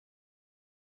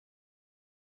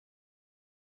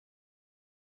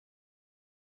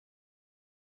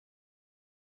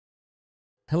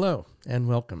Hello and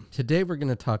welcome. Today we're going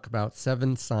to talk about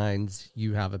 7 signs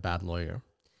you have a bad lawyer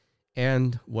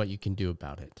and what you can do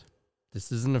about it.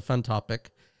 This isn't a fun topic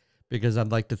because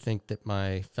I'd like to think that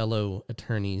my fellow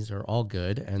attorneys are all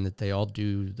good and that they all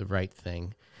do the right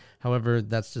thing. However,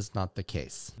 that's just not the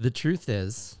case. The truth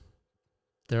is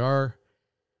there are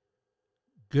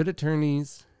good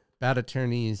attorneys, bad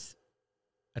attorneys,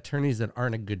 attorneys that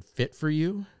aren't a good fit for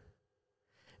you,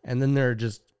 and then there are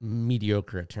just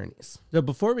mediocre attorneys. So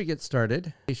before we get started,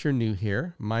 in case you're new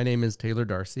here, my name is Taylor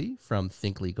Darcy from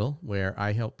Think Legal, where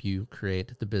I help you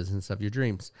create the business of your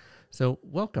dreams. So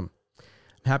welcome. I'm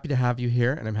happy to have you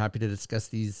here, and I'm happy to discuss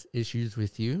these issues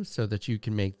with you so that you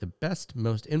can make the best,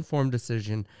 most informed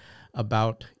decision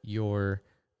about your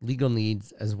legal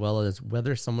needs, as well as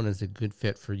whether someone is a good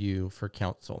fit for you for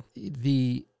counsel.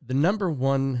 The number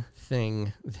one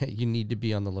thing that you need to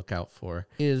be on the lookout for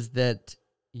is that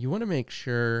you want to make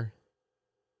sure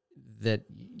that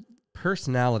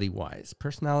personality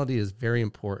is very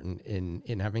important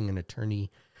in having an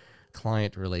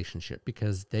attorney-client relationship,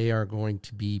 because they are going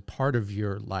to be part of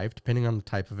your life, depending on the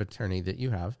type of attorney that you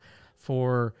have,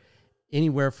 for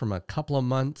anywhere from a couple of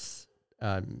months,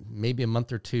 maybe a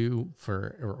month or two,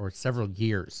 or several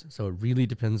years. So it really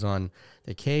depends on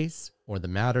the case or the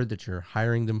matter that you're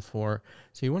hiring them for.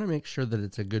 So you want to make sure that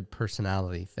it's a good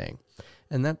personality thing.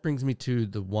 And that brings me to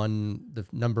the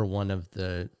number one of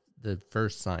the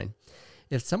first sign.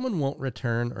 If someone won't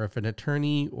return, or if an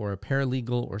attorney or a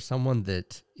paralegal or someone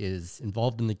that is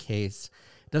involved in the case,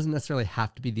 it doesn't necessarily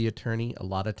have to be the attorney. A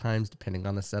lot of times, depending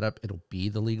on the setup, it'll be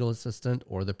the legal assistant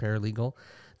or the paralegal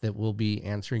that will be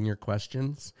answering your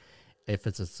questions. If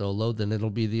it's a solo, then it'll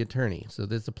be the attorney. So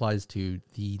this applies to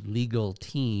the legal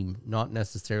team, not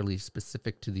necessarily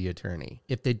specific to the attorney.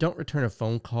 If they don't return a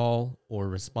phone call or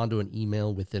respond to an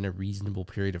email within a reasonable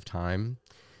period of time,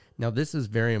 now this is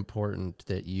very important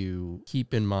that you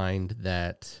keep in mind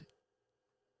that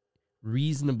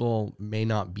reasonable may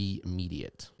not be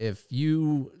immediate. If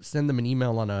you send them an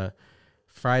email on a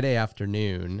Friday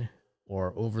afternoon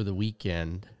or over the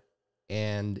weekend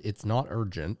and it's not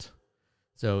urgent,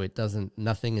 so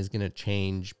nothing is going to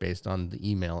change based on the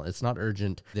email. It's not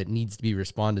urgent that needs to be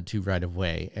responded to right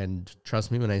away. And trust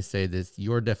me when I say this,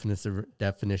 your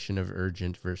definition of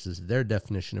urgent versus their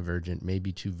definition of urgent may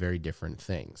be two very different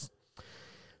things.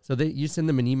 So you send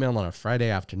them an email on a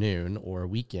Friday afternoon or a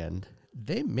weekend,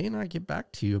 they may not get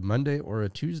back to you Monday or a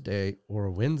Tuesday or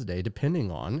a Wednesday,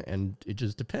 depending on, and it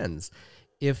just depends,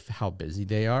 how busy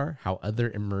they are, how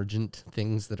other emergent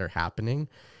things that are happening,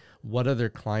 what other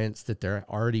clients that they're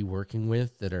already working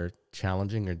with that are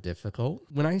challenging or difficult.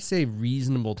 When I say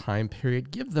reasonable time period,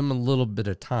 give them a little bit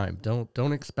of time.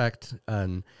 Don't expect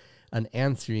an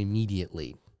answer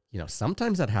immediately.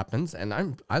 Sometimes that happens, and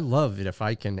I love it if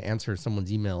I can answer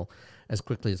someone's email as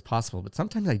quickly as possible, but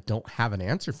sometimes I don't have an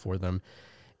answer for them.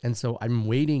 And so I'm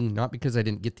waiting, not because I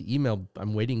didn't get the email,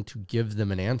 I'm waiting to give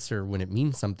them an answer when it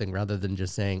means something, rather than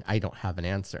just saying, I don't have an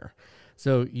answer.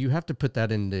 So you have to put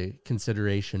that into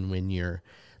consideration when you're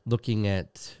looking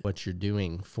at what you're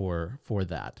doing for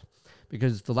that.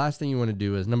 Because the last thing you want to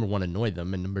do is, number one, annoy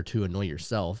them, and number two, annoy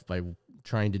yourself by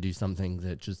trying to do something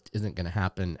that just isn't going to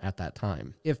happen at that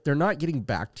time. If they're not getting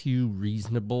back to you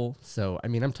reasonable, so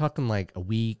I'm talking like a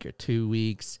week or 2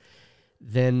 weeks,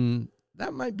 then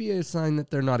that might be a sign that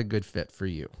they're not a good fit for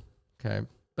you. Okay.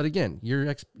 But again,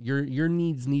 your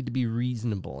needs need to be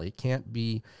reasonable. It can't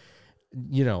be,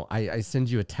 I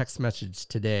send you a text message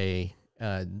today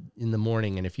in the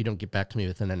morning, and if you don't get back to me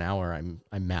within an hour,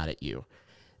 I'm mad at you.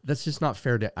 That's just not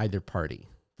fair to either party.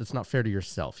 That's not fair to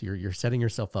yourself. You're setting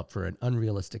yourself up for an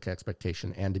unrealistic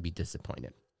expectation and to be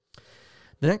disappointed.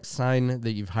 The next sign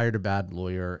that you've hired a bad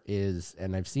lawyer is,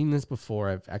 and I've seen this before,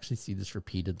 I've actually seen this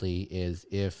repeatedly, is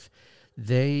if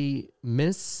they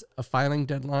miss a filing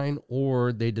deadline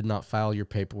or they did not file your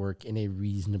paperwork in a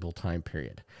reasonable time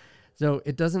period. So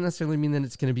it doesn't necessarily mean that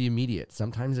it's going to be immediate.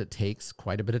 Sometimes it takes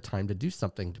quite a bit of time to do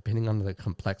something, depending on the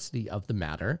complexity of the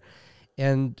matter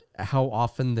and how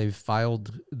often they've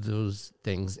filed those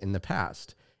things in the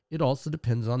past. It also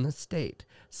depends on the state.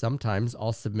 Sometimes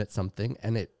I'll submit something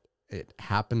and it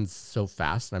happens so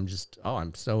fast, and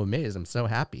I'm so amazed, I'm so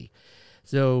happy.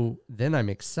 So then I'm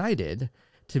excited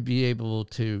to be able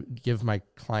to give my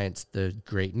clients the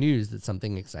great news that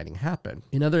something exciting happened.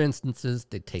 In other instances,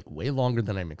 they take way longer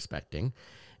than I'm expecting,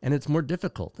 and it's more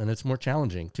difficult and it's more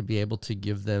challenging to be able to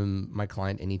give my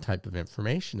client any type of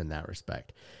information in that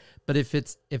respect. But if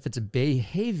it's a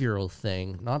behavioral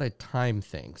thing, not a time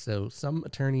thing. So some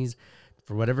attorneys,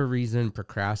 for whatever reason,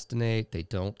 procrastinate.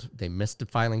 They missed a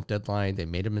filing deadline. They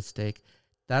made a mistake.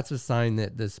 That's a sign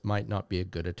that this might not be a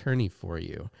good attorney for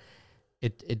you.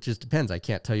 It just depends. I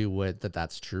can't tell you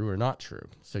that's true or not true.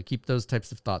 So keep those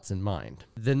types of thoughts in mind.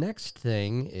 The next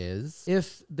thing is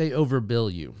if they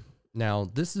overbill you.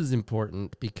 Now, this is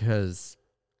important because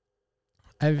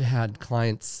I've had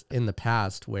clients in the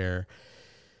past where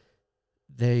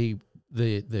the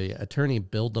attorney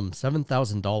billed them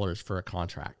 $7,000 for a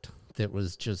contract that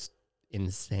was just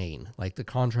insane. Like the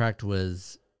contract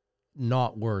was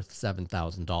not worth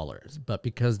 $7,000, but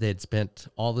because they had spent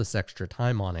all this extra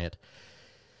time on it,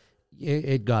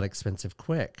 it got expensive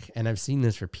quick. And I've seen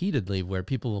this repeatedly where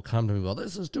people will come to me, well,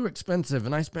 this is too expensive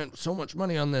and I spent so much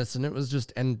money on this. And it was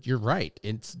just, and you're right,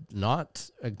 it's not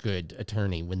a good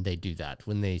attorney when they do that,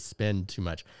 when they spend too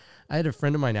much. I had a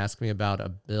friend of mine ask me about a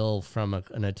bill from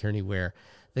an attorney where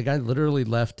the guy literally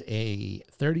left a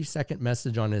 30-second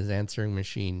message on his answering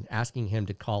machine asking him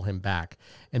to call him back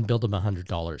and billed him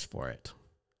 $100 for it.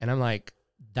 And I'm like,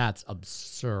 that's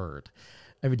absurd.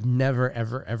 I would never,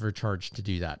 ever, ever charge to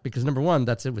do that because number one,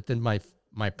 that's it within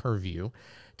my purview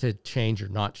to change or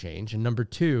not change. And number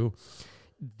two,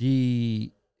 you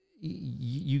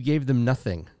gave them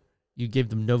nothing. You gave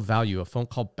them no value, a phone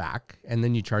call back, and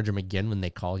then you charge them again when they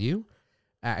call you.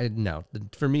 No,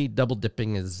 for me, double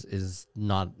dipping is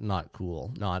not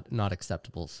cool, not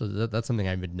acceptable. So that's something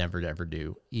I would never ever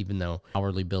do, even though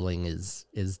hourly billing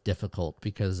is difficult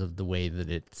because of the way that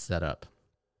it's set up.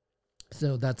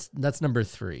 So that's number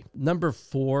 3. Number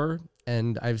 4,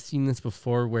 and I've seen this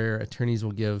before where attorneys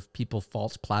will give people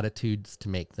false platitudes to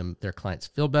make their clients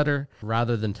feel better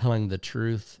rather than telling the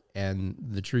truth. And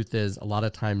the truth is a lot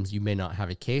of times you may not have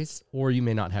a case or you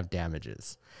may not have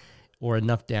damages or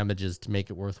enough damages to make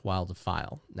it worthwhile to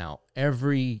file. Now,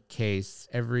 every case,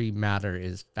 every matter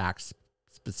is fact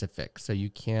specific. So you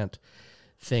can't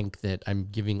think that I'm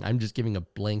just giving a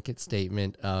blanket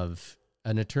statement of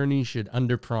an attorney should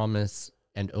underpromise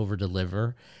and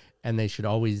overdeliver, and they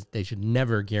should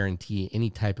never guarantee any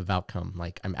type of outcome.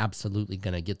 Like I'm absolutely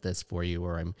going to get this for you,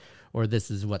 or this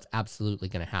is what's absolutely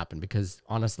going to happen, because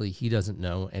honestly, he doesn't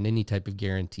know. And any type of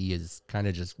guarantee is kind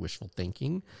of just wishful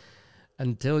thinking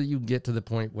until you get to the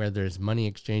point where there's money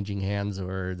exchanging hands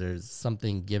or there's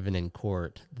something given in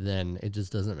court. Then it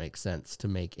just doesn't make sense to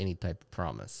make any type of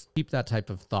promise. Keep that type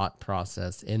of thought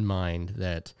process in mind,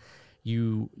 that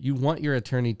you want your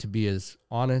attorney to be as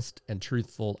honest and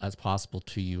truthful as possible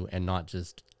to you and not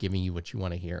just giving you what you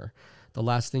want to hear. The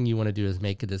last thing you want to do is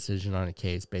make a decision on a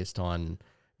case based on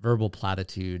verbal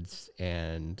platitudes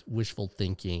and wishful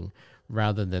thinking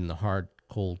rather than the hard,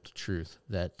 cold truth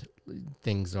that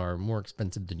things are more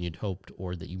expensive than you'd hoped,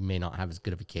 or that you may not have as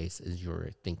good of a case as you're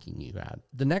thinking you had.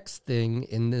 The next thing,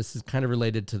 and this is kind of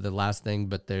related to the last thing,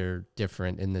 but they're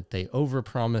different in that they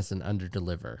overpromise and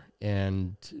underdeliver.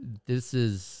 And this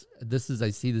is I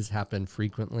see this happen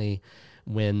frequently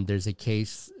when there's a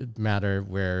case matter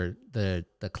where the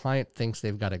client thinks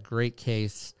they've got a great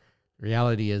case. The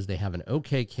reality is they have an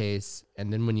okay case,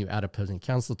 and then when you add opposing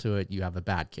counsel to it, you have a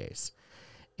bad case.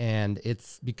 And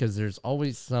it's because there's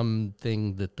always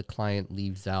something that the client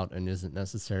leaves out and isn't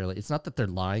necessarily, it's not that they're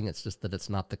lying, it's just that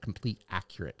it's not the complete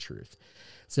accurate truth.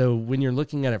 So when you're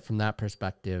looking at it from that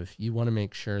perspective, you want to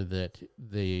make sure that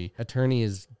the attorney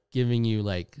is giving you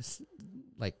like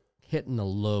hitting a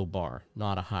low bar,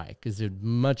 not a high, because it's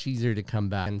much easier to come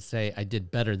back and say, I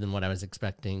did better than what I was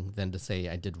expecting than to say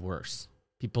I did worse.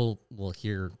 People will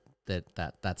hear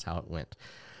that's how it went.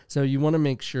 So you want to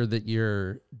make sure that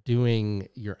you're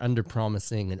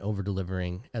under-promising and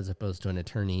over-delivering, as opposed to an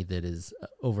attorney that is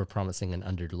over-promising and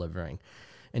under-delivering.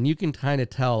 And you can kind of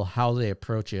tell how they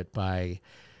approach it by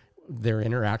their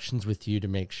interactions with you to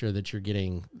make sure that you're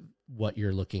getting what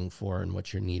you're looking for and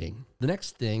what you're needing. The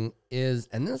next thing is,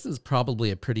 and this is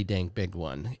probably a pretty dang big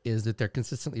one, is that they're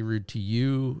consistently rude to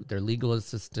you, their legal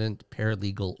assistant,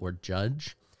 paralegal, or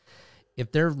judge.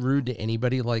 If they're rude to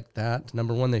anybody like that,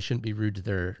 number one, they shouldn't be rude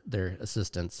to their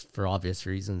assistants for obvious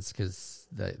reasons, because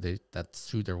that's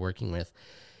who they're working with.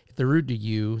 If they're rude to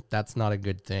you, that's not a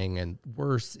good thing. And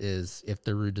worse is if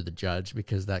they're rude to the judge,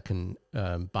 because that can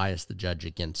bias the judge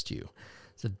against you.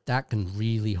 So that can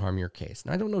really harm your case.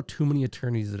 And I don't know too many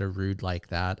attorneys that are rude like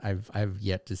that. I've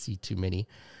yet to see too many.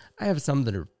 I have some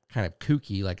that are kind of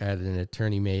kooky. Like I had an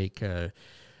attorney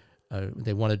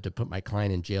they wanted to put my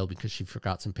client in jail because she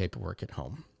forgot some paperwork at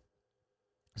home.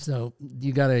 So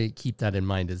you got to keep that in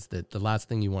mind, is that the last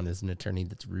thing you want is an attorney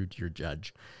that's rude to your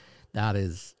judge. That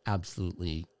is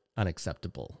absolutely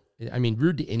unacceptable. I mean,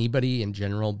 rude to anybody in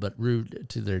general, but rude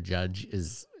to their judge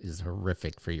is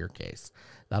horrific for your case.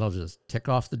 That'll just tick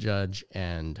off the judge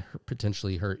and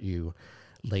potentially hurt you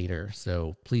later.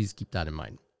 So please keep that in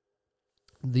mind.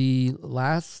 The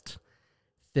last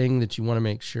thing that you want to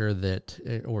make sure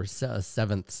that, or a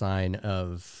seventh sign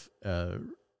of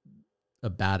a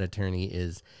bad attorney,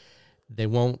 is they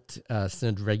won't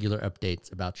send regular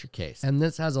updates about your case. And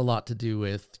this has a lot to do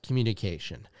with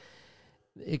communication.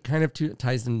 It kind of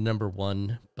ties into number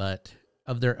one, but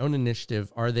of their own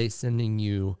initiative, are they sending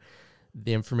you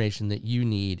the information that you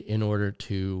need in order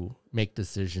to make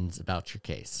decisions about your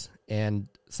case? And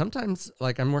sometimes,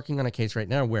 like I'm working on a case right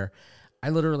now where I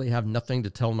literally have nothing to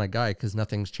tell my guy because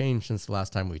nothing's changed since the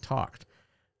last time we talked.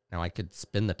 Now I could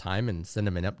spend the time and send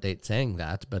him an update saying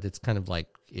that, but it's kind of like,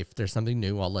 if there's something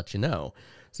new, I'll let you know.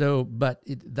 So, but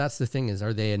that's the thing is,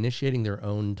 are they initiating their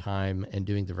own time and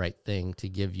doing the right thing to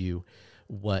give you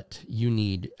what you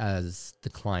need as the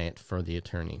client for the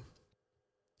attorney?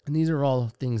 And these are all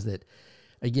things that,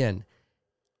 again,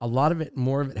 a lot of it,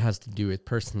 more of it has to do with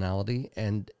personality,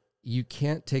 and you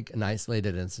can't take an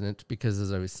isolated incident because,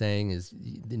 as I was saying, is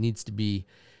it needs to be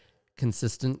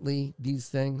consistently these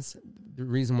things. The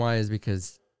reason why is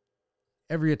because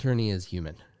every attorney is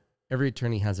human. Every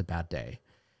attorney has a bad day.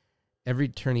 Every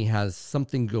attorney has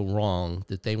something go wrong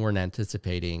that they weren't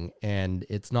anticipating, and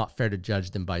it's not fair to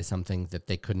judge them by something that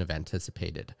they couldn't have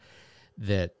anticipated,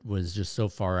 that was just so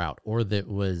far out, or that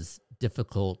was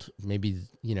difficult. Maybe,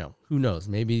 who knows?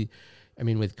 Maybe,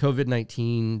 with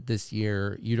COVID-19 this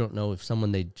year, you don't know if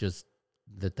someone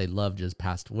that they love just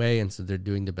passed away, and so they're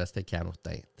doing the best they can with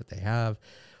that they have,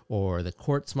 or the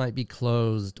courts might be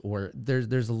closed, or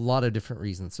there's a lot of different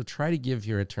reasons. So try to give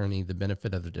your attorney the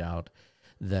benefit of the doubt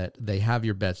that they have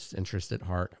your best interest at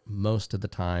heart most of the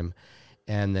time,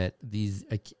 and that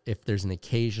if there's an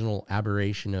occasional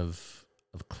aberration of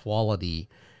quality,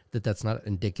 that's not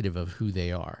indicative of who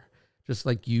they are. Just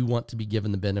like you want to be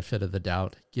given the benefit of the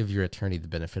doubt, give your attorney the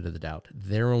benefit of the doubt.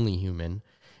 They're only human.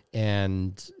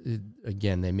 And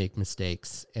again, they make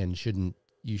mistakes, and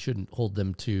you shouldn't hold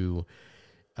them to,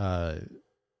 if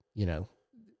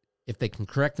they can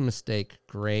correct the mistake,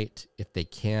 great. If they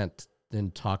can't,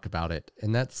 then talk about it.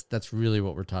 And that's really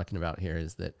what we're talking about here,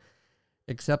 is that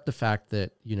accept the fact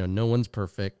that, no one's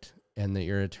perfect, and that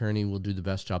your attorney will do the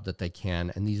best job that they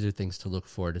can. And these are things to look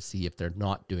for to see if they're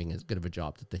not doing as good of a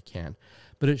job that they can.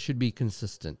 But it should be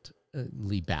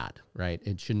consistently bad, right?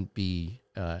 It shouldn't be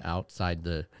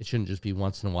it shouldn't just be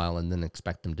once in a while and then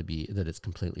expect them to be that it's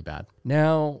completely bad.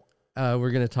 Now,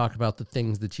 we're going to talk about the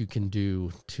things that you can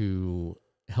do to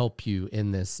help you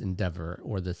in this endeavor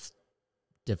or this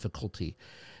difficulty,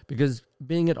 because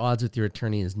being at odds with your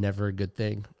attorney is never a good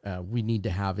thing. We need to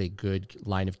have a good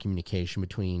line of communication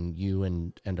between you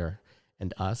and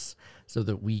us, so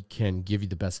that we can give you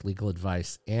the best legal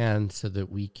advice, and so that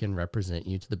we can represent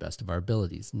you to the best of our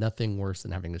abilities. Nothing worse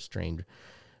than having a strained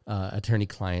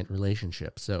attorney-client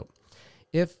relationship. So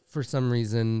if for some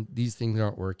reason these things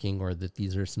aren't working, or that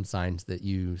these are some signs that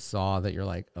you saw that you're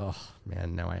like, oh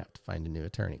man, now I have to find a new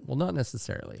attorney. Well, not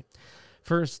necessarily.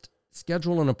 First,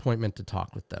 schedule an appointment to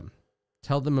talk with them.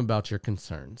 Tell them about your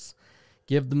concerns.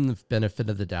 Give them the benefit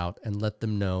of the doubt, and let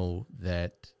them know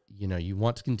that, you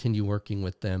want to continue working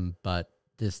with them, but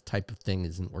this type of thing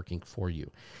isn't working for you.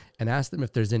 And ask them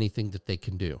if there's anything that they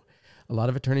can do. A lot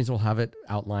of attorneys will have it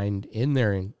outlined in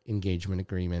their engagement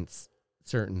agreements,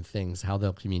 certain things, how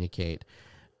they'll communicate,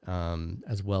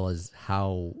 as well as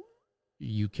how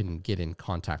you can get in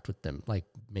contact with them, like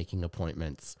making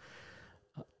appointments,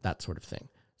 that sort of thing.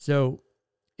 So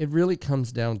it really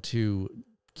comes down to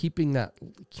keeping that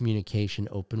communication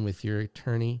open with your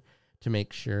attorney to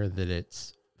make sure that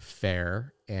it's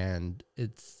fair and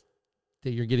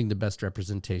that you're getting the best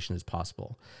representation as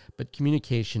possible. But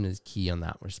communication is key on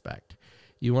that respect.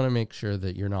 You want to make sure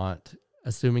that you're not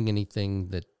assuming anything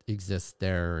that exists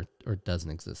there or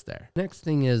doesn't exist there. Next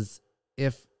thing is,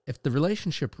 if the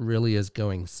relationship really is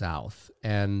going south,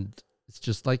 and it's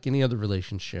just like any other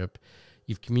relationship,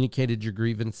 you've communicated your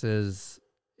grievances,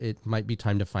 it might be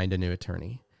time to find a new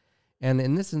attorney. And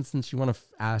in this instance, you want to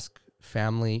ask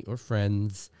family or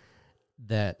friends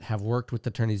that have worked with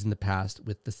attorneys in the past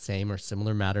with the same or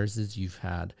similar matters as you've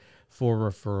had for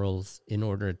referrals, in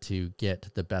order to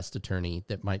get the best attorney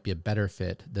that might be a better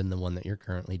fit than the one that you're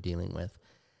currently dealing with.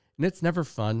 And it's never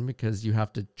fun, because you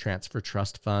have to transfer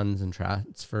trust funds and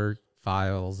transfer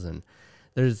files, and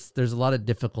there's a lot of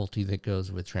difficulty that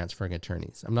goes with transferring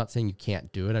attorneys. I'm not saying you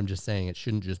can't do it. I'm just saying it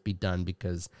shouldn't just be done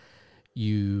because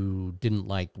you didn't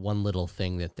like one little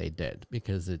thing that they did,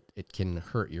 because it can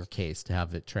hurt your case to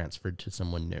have it transferred to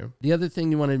someone new. The other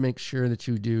thing you want to make sure that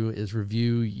you do is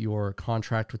review your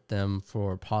contract with them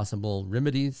for possible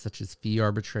remedies, such as fee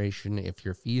arbitration if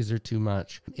your fees are too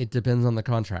much. It depends on the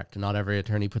contract. Not every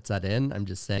attorney puts that in. I'm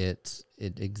just saying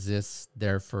it exists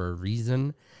there for a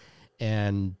reason.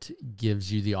 and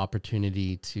gives you the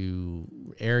opportunity to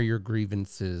air your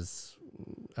grievances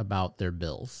about their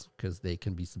bills because they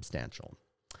can be substantial.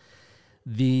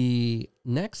 The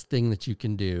next thing that you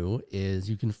can do is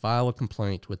you can file a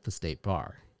complaint with the state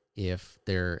bar if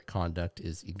their conduct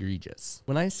is egregious.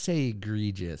 When I say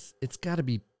egregious, it's got to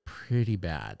be pretty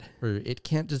bad. Or it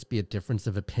can't just be a difference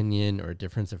of opinion or a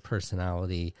difference of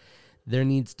personality. There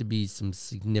needs to be some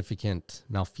significant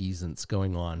malfeasance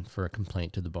going on for a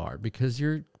complaint to the bar, because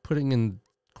you're putting in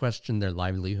question their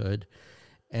livelihood.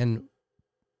 And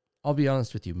I'll be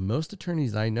honest with you, most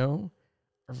attorneys I know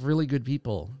are really good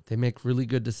people. They make really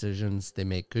good decisions. They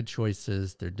make good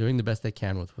choices. They're doing the best they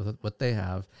can with what they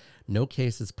have. No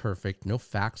case is perfect. No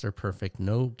facts are perfect.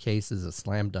 No case is a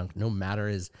slam dunk. No matter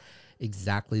is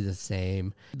exactly the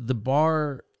same. The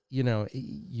bar, you know,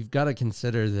 you've got to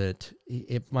consider that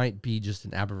it might be just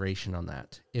an aberration on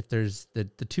that. If there's the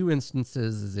two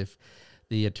instances is if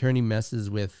the attorney messes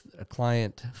with a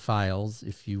client files,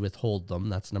 if you withhold them,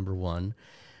 that's number one.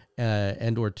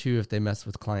 And or two, if they mess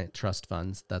with client trust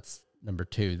funds, that's number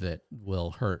two, that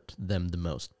will hurt them the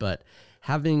most. But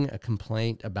having a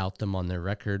complaint about them on their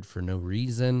record for no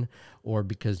reason or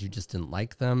because you just didn't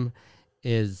like them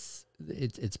is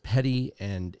it's petty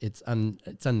and it's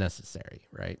unnecessary,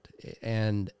 right?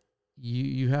 And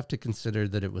you have to consider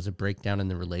that it was a breakdown in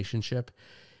the relationship,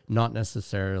 not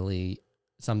necessarily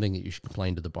something that you should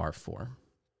complain to the bar for.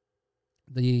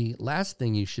 The last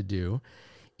thing you should do,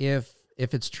 if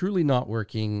it's truly not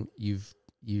working, you've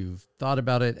thought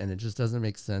about it and it just doesn't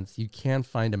make sense, you can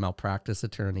find a malpractice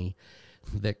attorney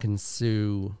that can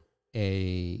sue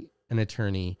an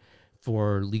attorney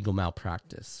for legal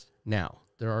malpractice. Now,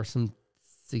 there are some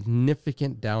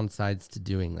significant downsides to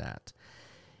doing that.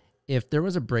 If there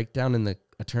was a breakdown in the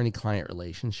attorney-client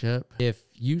relationship, if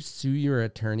you sue your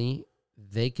attorney,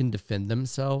 they can defend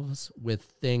themselves with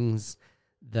things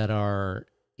that are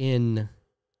in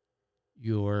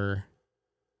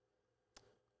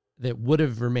that would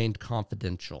have remained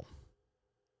confidential.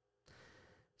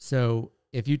 So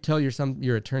if you tell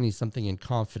your attorney something in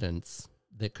confidence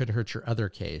that could hurt your other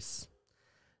case,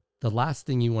 the last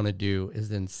thing you want to do is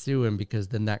then sue him, because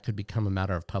then that could become a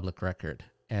matter of public record.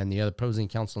 And the other opposing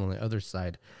counsel on the other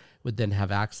side would then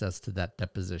have access to that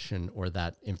deposition or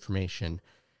that information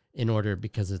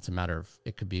because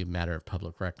it could be a matter of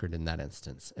public record in that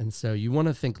instance. And so you want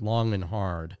to think long and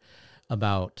hard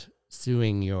about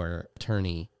suing your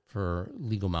attorney for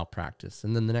legal malpractice.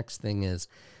 And then the next thing is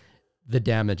the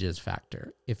damages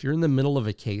factor. If you're in the middle of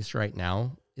a case right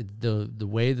now, the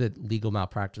way that legal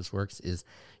malpractice works is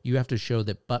you have to show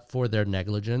that but for their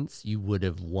negligence, you would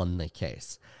have won the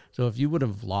case. So if you would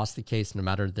have lost the case no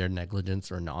matter their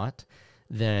negligence or not,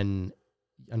 then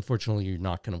unfortunately you're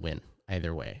not going to win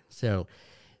either way. So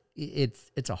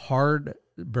it's a hard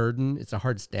burden. It's a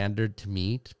hard standard to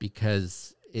meet,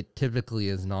 because it typically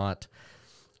is not,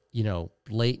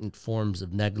 blatant forms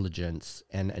of negligence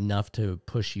and enough to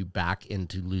push you back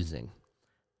into losing.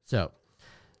 So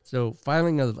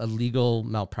filing a legal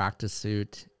malpractice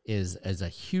suit is a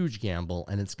huge gamble,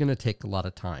 and it's going to take a lot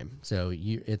of time. So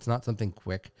it's not something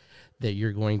quick that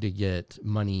you're going to get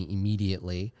money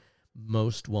immediately.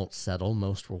 Most won't settle.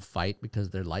 Most will fight because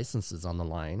their license is on the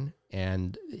line,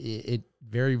 and it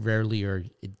very rarely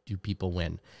do people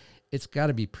win. It's got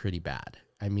to be pretty bad.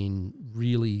 I mean,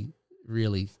 really,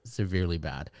 really severely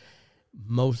bad.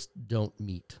 Most don't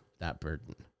meet that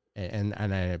burden. And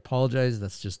I apologize.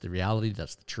 That's just the reality.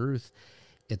 That's the truth.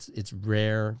 It's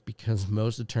rare, because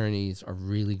most attorneys are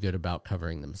really good about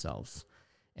covering themselves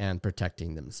and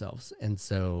protecting themselves. And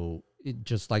so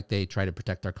just like they try to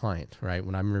protect their client, right?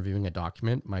 When I'm reviewing a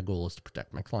document, my goal is to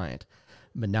protect my client.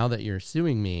 But now that you're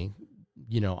suing me,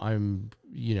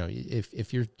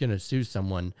 if you're going to sue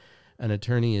someone, an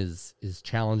attorney is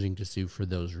challenging to sue for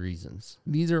those reasons.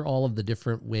 These are all of the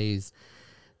different ways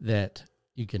that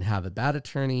you can have a bad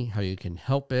attorney, how you can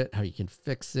help it, how you can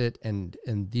fix it, and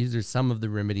these are some of the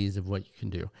remedies of what you can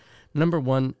do. Number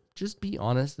one, just be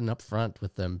honest and upfront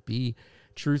with them. Be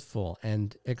truthful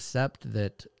and accept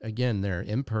that, again, they're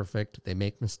imperfect, they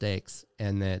make mistakes,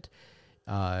 and that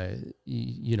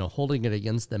holding it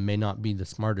against them may not be the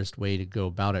smartest way to go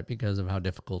about it because of how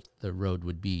difficult the road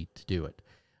would be to do it,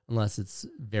 unless it's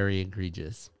very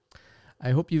egregious. I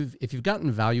hope if you've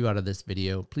gotten value out of this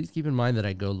video, please keep in mind that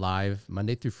I go live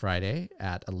Monday through Friday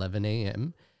at 11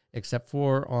 a.m., except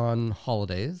for on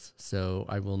holidays. So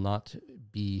I will not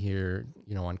be here,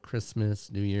 on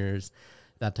Christmas, New Year's,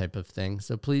 that type of thing.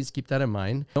 So please keep that in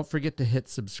mind. Don't forget to hit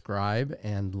subscribe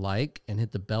and like, and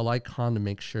hit the bell icon to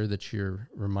make sure that you're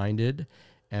reminded.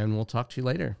 And we'll talk to you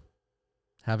later.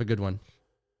 Have a good one.